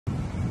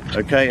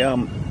Okay,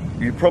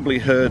 you probably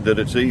heard that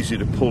it's easy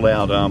to pull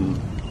out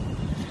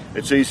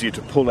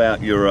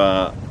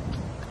your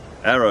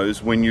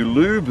arrows when you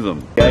lube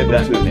them. Gave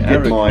that to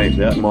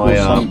get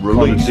my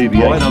release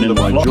right under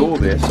my jaw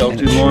there, so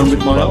it's in line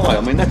with my eye.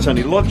 I mean, that's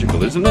only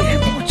logical, isn't it?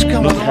 Yeah, what's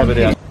going on? Have it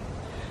out.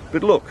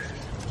 But look,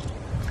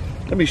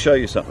 let me show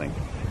you something.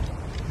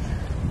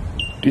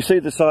 Do you see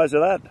the size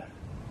of that?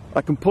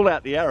 I can pull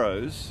out the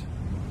arrows.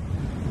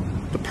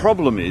 The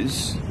problem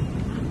is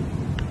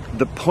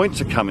the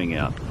points are coming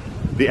out.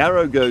 The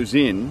arrow goes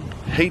in,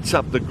 heats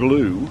up the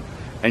glue,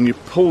 and you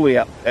pull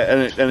the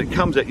and it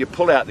comes out. You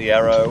pull out the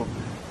arrow,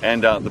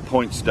 and the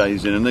point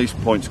stays in. And these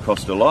points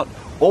cost a lot.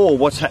 Or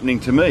what's happening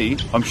to me?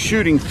 I'm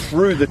shooting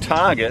through the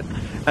target,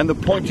 and the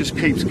point just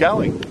keeps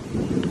going.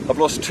 I've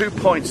lost 2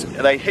 points.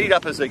 They heat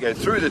up as they go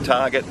through the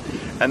target,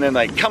 and then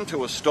they come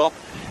to a stop,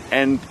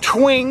 and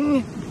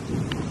twing!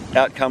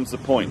 Out comes the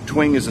point.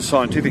 Twing is a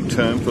scientific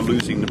term for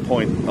losing the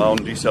point on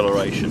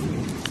deceleration.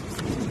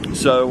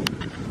 So,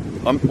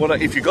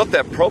 if you've got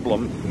that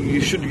problem,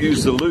 you should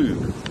use the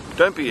lube.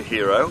 Don't be a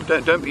hero.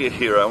 Don't be a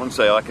hero and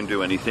say I can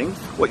do anything.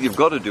 What you've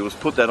got to do is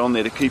put that on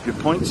there to keep your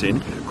points in,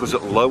 because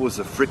it lowers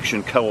the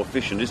friction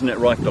coefficient. Isn't that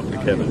right, Dr.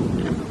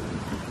 Kevin?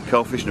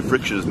 Coefficient of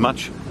friction is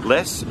much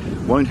less,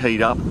 won't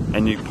heat up,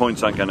 and your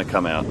points aren't going to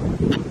come out.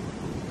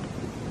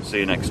 See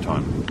you next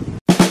time.